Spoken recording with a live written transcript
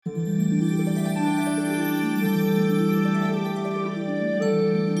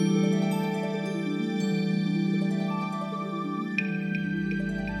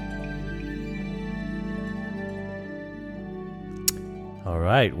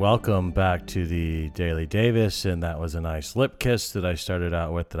right, welcome back to the Daily Davis, and that was a nice lip kiss that I started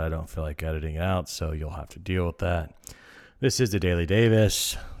out with that I don't feel like editing out, so you'll have to deal with that. This is the Daily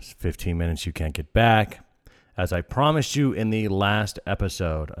Davis. It's 15 minutes you can't get back. As I promised you in the last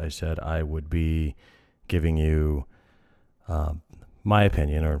episode, I said I would be giving you my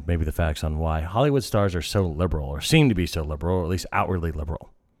opinion, or maybe the facts on why Hollywood stars are so liberal, or seem to be so liberal, or at least outwardly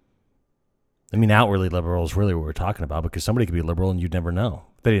liberal. I mean, outwardly liberal is really what we're talking about, because somebody could be liberal and you'd never know.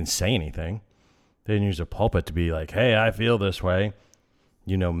 They didn't say anything. They didn't use a pulpit to be like, hey, I feel this way.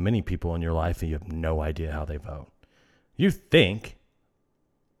 You know many people in your life and you have no idea how they vote. You think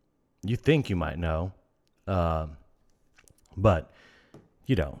you might know, but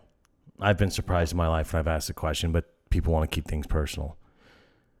you don't. I've been surprised in my life when I've asked the question, but people want to keep things personal.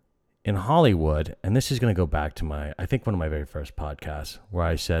 In Hollywood, and this is going to go back to I think one of my very first podcasts, where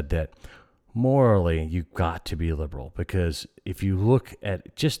I said that morally, you've got to be liberal, because if you look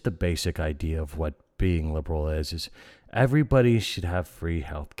at just the basic idea of what being liberal is everybody should have free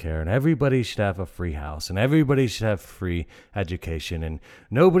health care, and everybody should have a free house, and everybody should have free education, and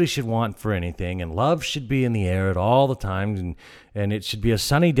nobody should want for anything, and love should be in the air at all the time, and it should be a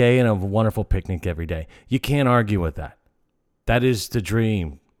sunny day and a wonderful picnic every day. You can't argue with that. That is the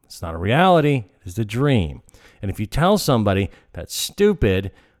dream. It's not a reality. It's the dream. And if you tell somebody that's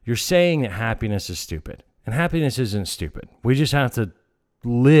stupid, you're saying that happiness is stupid. And happiness isn't stupid. We just have to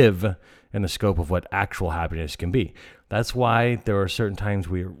live in the scope of what actual happiness can be. That's why there are certain times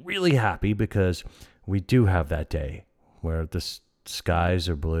we are really happy, because we do have that day where the skies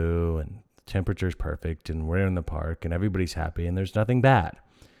are blue and the temperature's perfect and we're in the park and everybody's happy and there's nothing bad.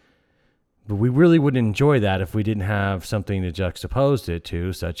 But we really wouldn't enjoy that if we didn't have something to juxtapose it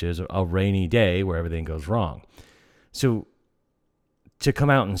to, such as a rainy day where everything goes wrong. So to come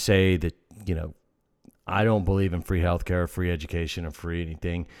out and say that, I don't believe in free healthcare, free education, or free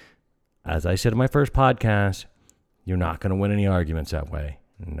anything, as I said in my first podcast, you're not going to win any arguments that way.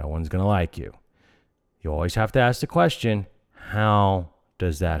 No one's going to like you. You always have to ask the question, how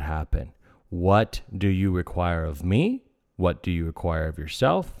does that happen? What do you require of me? What do you require of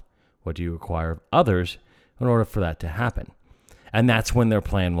yourself? What do you require of others in order for that to happen? And that's when their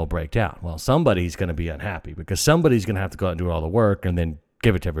plan will break down. Well, somebody's going to be unhappy because somebody's going to have to go out and do all the work and then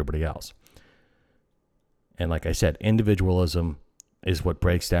give it to everybody else. And like I said, individualism is what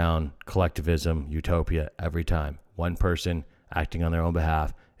breaks down collectivism, utopia every time. One person acting on their own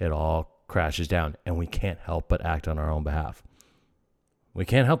behalf, it all crashes down. And we can't help but act on our own behalf. We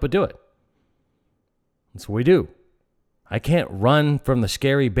can't help but do it. That's what we do. I can't run from the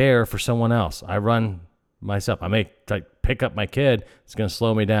scary bear for someone else. I run myself. I may pick up my kid. It's going to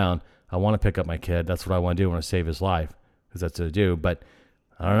slow me down. I want to pick up my kid. That's what I want to do. I want to save his life, because that's what I do. But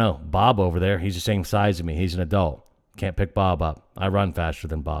I don't know. Bob over there, he's the same size as me. He's an adult. Can't pick Bob up. I run faster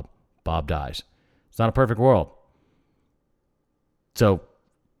than Bob. Bob dies. It's not a perfect world. So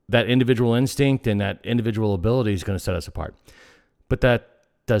that individual instinct and that individual ability is going to set us apart. But that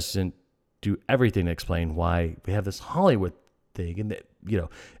doesn't do everything to explain why we have this Hollywood thing. And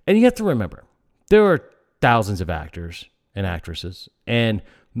and you have to remember, there are thousands of actors and actresses, and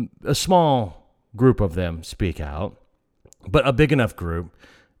a small group of them speak out, but a big enough group,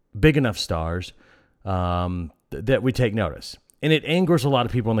 big enough stars, that we take notice. And it angers a lot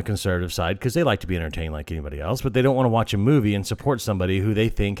of people on the conservative side, because they like to be entertained like anybody else, but they don't want to watch a movie and support somebody who they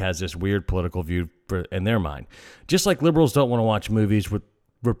think has this weird political view in their mind. Just like liberals don't want to watch movies with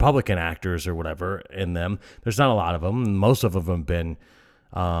Republican actors or whatever in them. There's not a lot of them. Most of them have been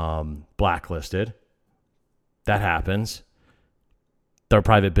blacklisted. That happens. They're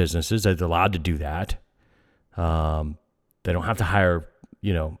private businesses. They're allowed to do that. They don't have to hire,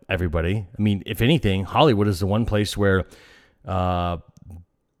 everybody. I mean, if anything, Hollywood is the one place where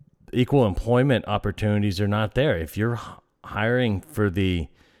equal employment opportunities are not there. If you're hiring for the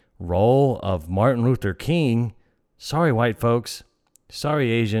role of Martin Luther King, sorry, white folks.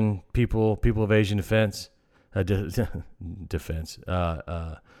 Sorry, Asian people of Asian defense. Asian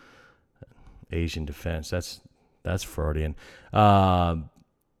defense. That's Freudian.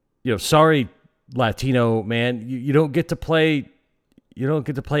 Sorry, Latino man. You don't get to play. You don't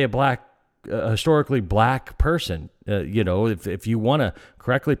get to play a historically black person. If you want to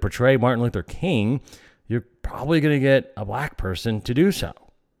correctly portray Martin Luther King, you're probably going to get a black person to do so.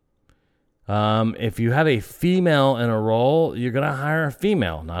 If you have a female in a role, you're going to hire a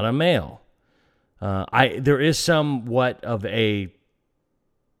female, not a male. There is somewhat of a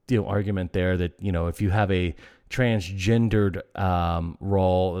argument there that, if you have a transgendered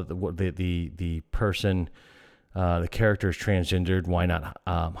role, the person, the character is transgendered, why not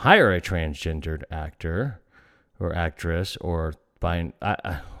hire a transgendered actor or actress or buying.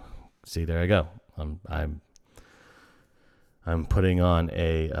 I see. There I go. I'm putting on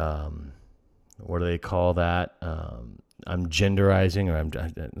a what do they call that? I'm genderizing, or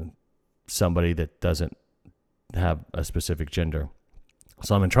I'm somebody that doesn't have a specific gender.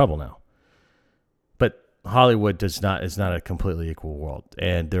 So I'm in trouble now. But Hollywood is not a completely equal world,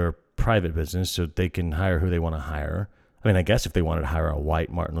 and they're a private business, so they can hire who they want to hire. I mean, I guess if they wanted to hire a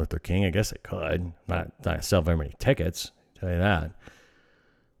white Martin Luther King, I guess they could. Not sell very many tickets, I'll tell you that.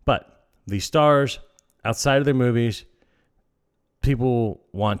 But these stars, outside of their movies, people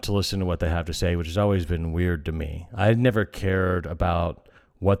want to listen to what they have to say, which has always been weird to me. I never cared about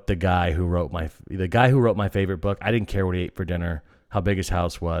what the guy who wrote my favorite book. I didn't care what he ate for dinner, how big his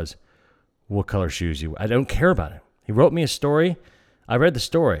house was, what color shoes I don't care about him. He wrote me a story. I read the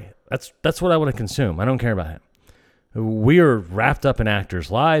story. That's what I want to consume. I don't care about him. We are wrapped up in actors'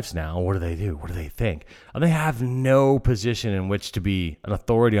 lives now. What do they do? What do they think? And they have no position in which to be an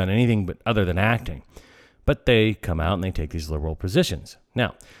authority on anything but other than acting. But they come out and they take these liberal positions.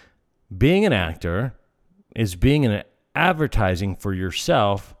 Now, being an actor is being an advertising for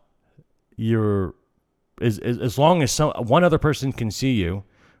yourself. As long as one other person can see you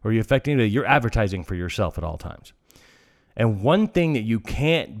or you affect anybody, you're advertising for yourself at all times. And one thing that you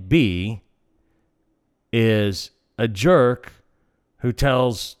can't be is a jerk who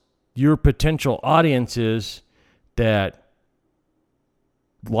tells your potential audiences that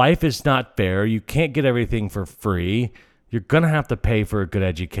life is not fair. You can't get everything for free. You're going to have to pay for a good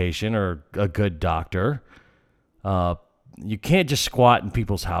education or a good doctor. You can't just squat in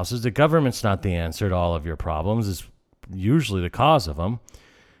people's houses. The government's not the answer to all of your problems. It's usually the cause of them.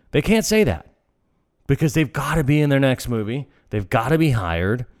 They can't say that because they've got to be in their next movie. They've got to be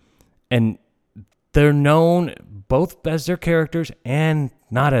hired. And they're known both as their characters and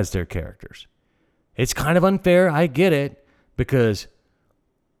not as their characters. It's kind of unfair. I get it, because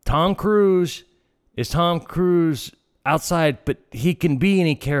Tom Cruise is Tom Cruise outside, but he can be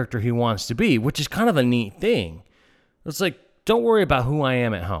any character he wants to be, which is kind of a neat thing. It's like, don't worry about who I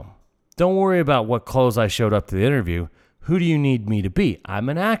am at home. Don't worry about what clothes I showed up to the interview. Who do you need me to be? I'm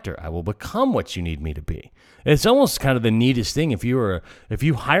an actor. I will become what you need me to be. It's almost kind of the neatest thing if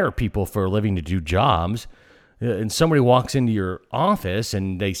you hire people for a living to do jobs, and somebody walks into your office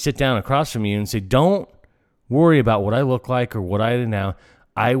and they sit down across from you and say, don't worry about what I look like or what I do now.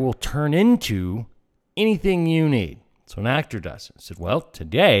 I will turn into anything you need. So an actor does. I said, well,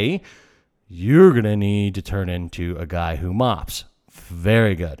 today you're going to need to turn into a guy who mops.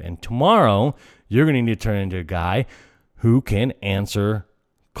 Very good. And tomorrow you're going to need to turn into a guy who can answer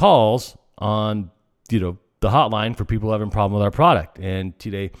calls on, the hotline for people having a problem with our product. And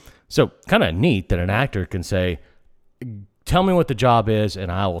today, so kind of neat that an actor can say, tell me what the job is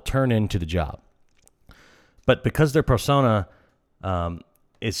and I will turn into the job. But because their persona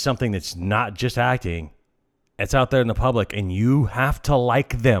is something that's not just acting, it's out there in the public and you have to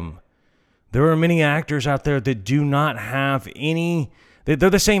like them. There are many actors out there that do not have they're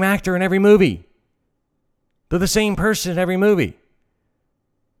the same actor in every movie. They're the same person in every movie.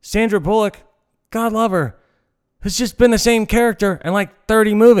 Sandra Bullock, God love her, has just been the same character in like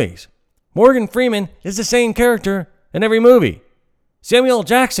 30 movies. Morgan Freeman is the same character in every movie. Samuel L.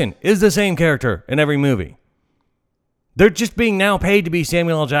 Jackson is the same character in every movie. They're just being now paid to be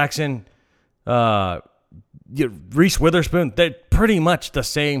Samuel L. Jackson, Reese Witherspoon. They're pretty much the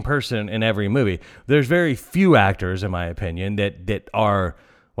same person in every movie. There's very few actors, in my opinion, that are,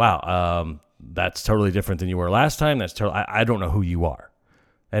 wow, that's totally different than you were last time. I don't know who you are.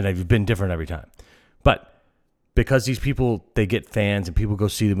 And you've been different every time. But because these people, they get fans and people go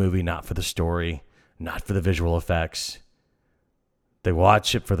see the movie not for the story, not for the visual effects. They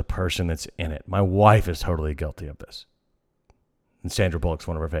watch it for the person that's in it. My wife is totally guilty of this. And Sandra Bullock's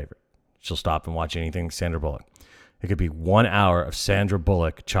one of her favorites. She'll stop and watch anything Sandra Bullock. It could be 1 hour of Sandra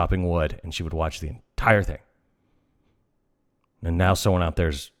Bullock chopping wood, and she would watch the entire thing. And now someone out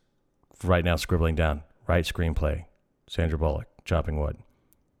there's right now scribbling down, write screenplay, Sandra Bullock chopping wood.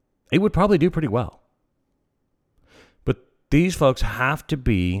 It would probably do pretty well. But these folks have to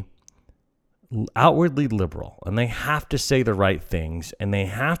be outwardly liberal, and they have to say the right things, and they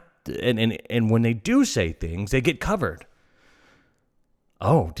have to, and when they do say things, they get covered.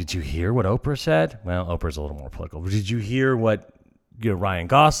 Oh, did you hear what Oprah said? Well, Oprah's a little more political. But did you hear what Ryan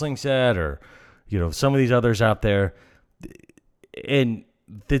Gosling said, or some of these others out there? And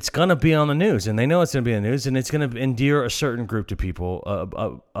it's going to be on the news, and they know it's going to be on the news, and it's going to endear a certain group to people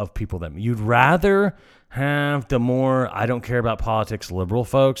of people that you'd rather have the more I don't care about politics liberal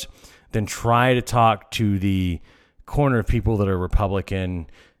folks than try to talk to the corner of people that are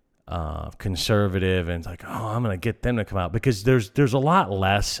Republican, conservative, and it's like, oh, I'm going to get them to come out, because there's a lot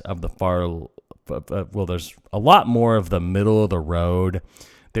less of the far, well, there's a lot more of the middle of the road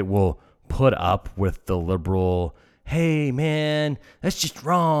that will put up with the liberal, hey, man, that's just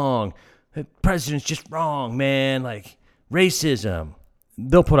wrong. The president's just wrong, man. Like, racism.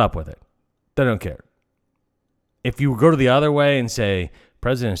 They'll put up with it. They don't care. If you go to the other way and say,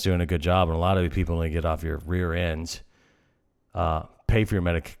 president's doing a good job, and a lot of the people need to get off your rear ends, pay for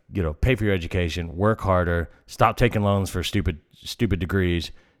your pay for your education, work harder, stop taking loans for stupid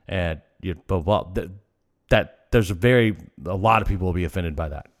degrees, and blah, blah, blah. That there's a lot of people will be offended by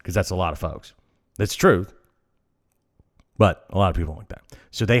that, because that's a lot of folks. That's truth, but a lot of people like that.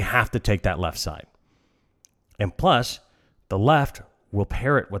 So they have to take that left side. And plus, the left will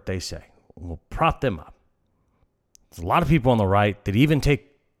parrot what they say, will prop them up. There's a lot of people on the right that even take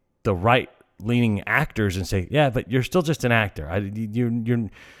the right-leaning actors and say, yeah, but you're still just an actor. You're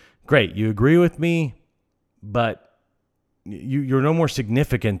great. You agree with me, but you're no more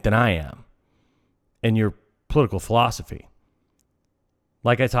significant than I am in your political philosophy.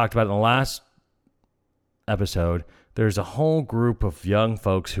 Like I talked about in the last episode, there's a whole group of young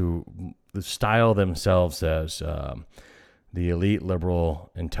folks who style themselves as the elite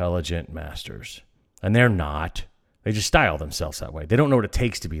liberal intelligent masters. And they're not. They just style themselves that way. They don't know what it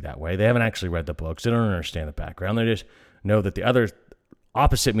takes to be that way. They haven't actually read the books. They don't understand the background. They just know that the other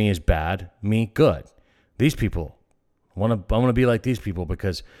opposite me is bad, me good. These people, I want to be like these people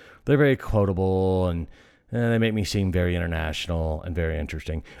because they're very quotable, and they make me seem very international and very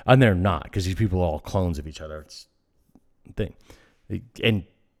interesting. And they're not, because these people are all clones of each other. It's the thing. And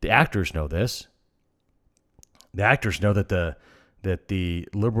the actors know this. The actors know that the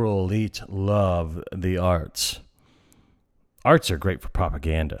liberal elite love the arts. Arts are great for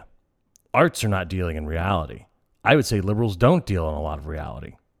propaganda. Arts are not dealing in reality. I would say liberals don't deal in a lot of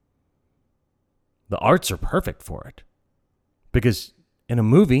reality. The arts are perfect for it. Because in a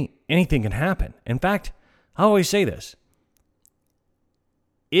movie, anything can happen. In fact, I always say this.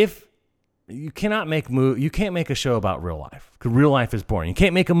 If you can't make a show about real life, because real life is boring. You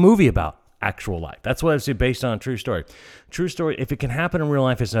can't make a movie about actual life. That's what I say, based on a true story. True story, if it can happen in real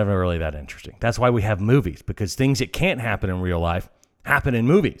life, it's never really that interesting. That's why we have movies, because things that can't happen in real life happen in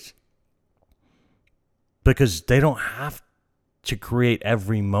movies. Because they don't have to create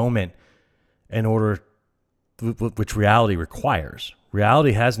every moment in order, which reality requires.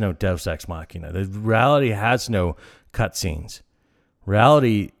 Reality has no Deus Ex Machina. The reality has no cutscenes.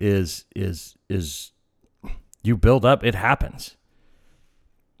 Reality is you build up, it happens.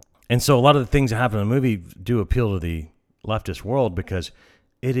 And so a lot of the things that happen in the movie do appeal to the leftist world, because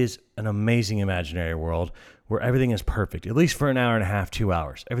it is an amazing imaginary world where everything is perfect, at least for an hour and a half, 2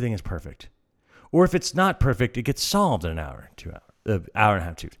 hours. Everything is perfect. Or if it's not perfect, it gets solved in an hour, hour and a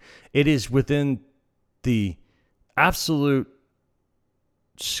half, 2. It is within the absolute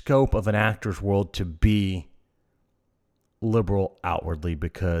scope of an actor's world to be liberal outwardly,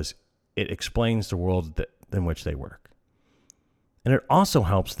 because it explains the world in which they work. And it also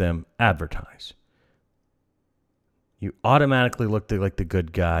helps them advertise. You automatically look like the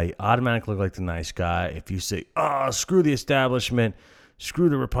good guy. You automatically look like the nice guy. If you say, oh, screw the establishment, screw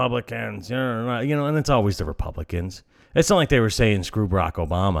the Republicans, and it's always the Republicans. It's not like they were saying screw Barack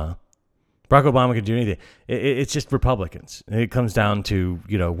Obama. Barack Obama could do anything. It's just Republicans. It comes down to,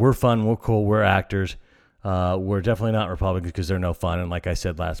 we're fun, we're cool, we're actors. We're definitely not Republicans because they're no fun. And like I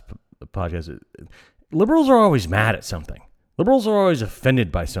said last podcast, liberals are always mad at something. Liberals are always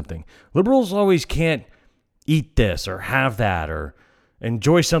offended by something. Liberals always can't eat this or have that or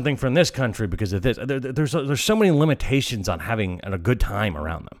enjoy something from this country because of this. There's so many limitations on having a good time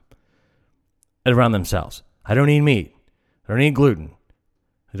around them and around themselves. I don't eat meat. I don't eat gluten.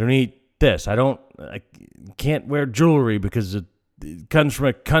 I don't eat this. I can't wear jewelry because it comes from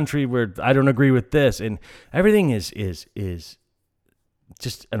a country where I don't agree with this. And everything is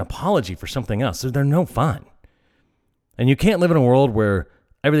just an apology for something else. They're no fun. And you can't live in a world where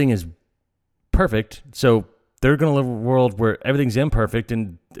everything is perfect. So they're going to live in a world where everything's imperfect,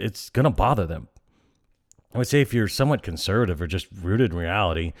 and it's going to bother them. I would say if you're somewhat conservative or just rooted in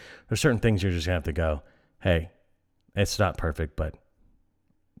reality, there's certain things you're just going to have to go, hey, it's not perfect, but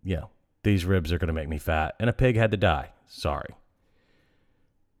these ribs are going to make me fat. And a pig had to die. Sorry.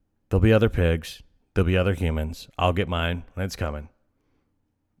 There'll be other pigs. There'll be other humans. I'll get mine when it's coming.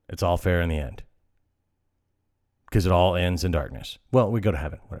 It's all fair in the end. Because it all ends in darkness. Well, we go to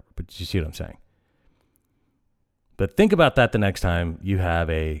heaven, whatever. But you see what I'm saying? But think about that the next time you have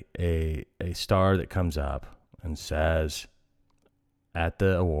a star that comes up and says at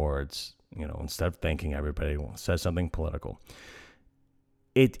the awards, instead of thanking everybody, says something political.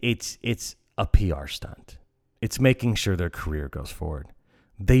 It's a PR stunt. It's making sure their career goes forward.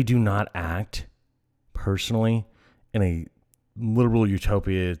 They do not act personally in a literal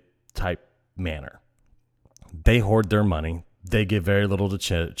utopia type manner. They hoard their money. They give very little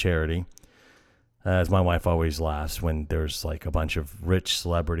to charity. As my wife always laughs when there's like a bunch of rich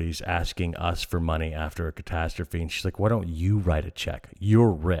celebrities asking us for money after a catastrophe. And she's like, why don't you write a check?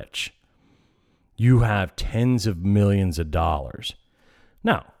 You're rich. You have tens of millions of dollars.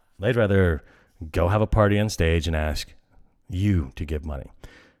 No, they'd rather go have a party on stage and ask you to give money.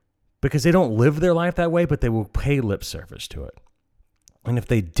 Because they don't live their life that way, but they will pay lip service to it. And if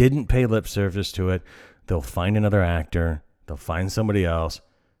they didn't pay lip service to it, they'll find another actor. They'll find somebody else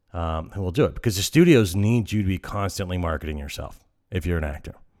who will do it. Because the studios need you to be constantly marketing yourself if you're an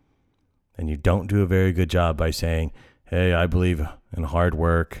actor. And you don't do a very good job by saying, hey, I believe in hard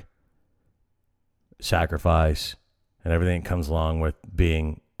work, sacrifice, and everything that comes along with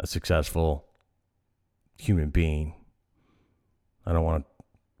being a successful human being. I don't want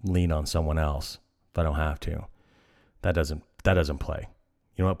to lean on someone else if I don't have to. That doesn't play.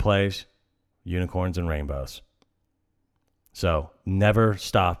 You know what plays? Unicorns and rainbows. So never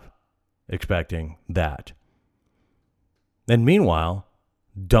stop expecting that. And meanwhile,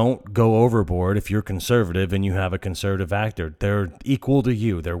 don't go overboard if you're conservative and you have a conservative actor. They're equal to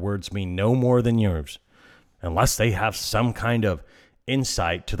you. Their words mean no more than yours. Unless they have some kind of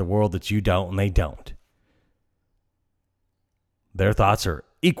insight to the world that you don't, and they don't. Their thoughts are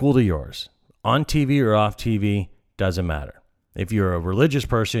equal to yours. On TV or off TV, doesn't matter. If you're a religious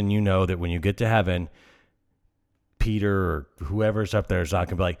person, you know that when you get to heaven, Peter or whoever's up there is not going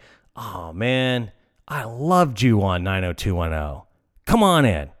to be like, oh man, I loved you on 90210. Come on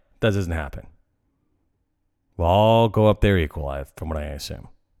in. That doesn't happen. We'll all go up there equal, from what I assume.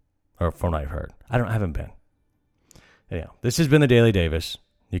 Or from what I've heard. I haven't been. Anyhow, this has been the Daily Davis.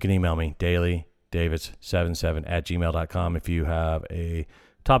 You can email me, dailydavis77@gmail.com if you have a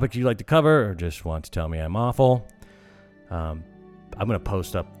topic you'd like to cover or just want to tell me I'm awful. I'm going to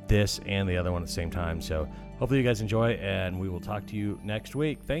post up this and the other one at the same time. So hopefully you guys enjoy, and we will talk to you next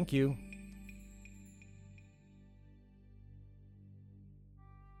week. Thank you.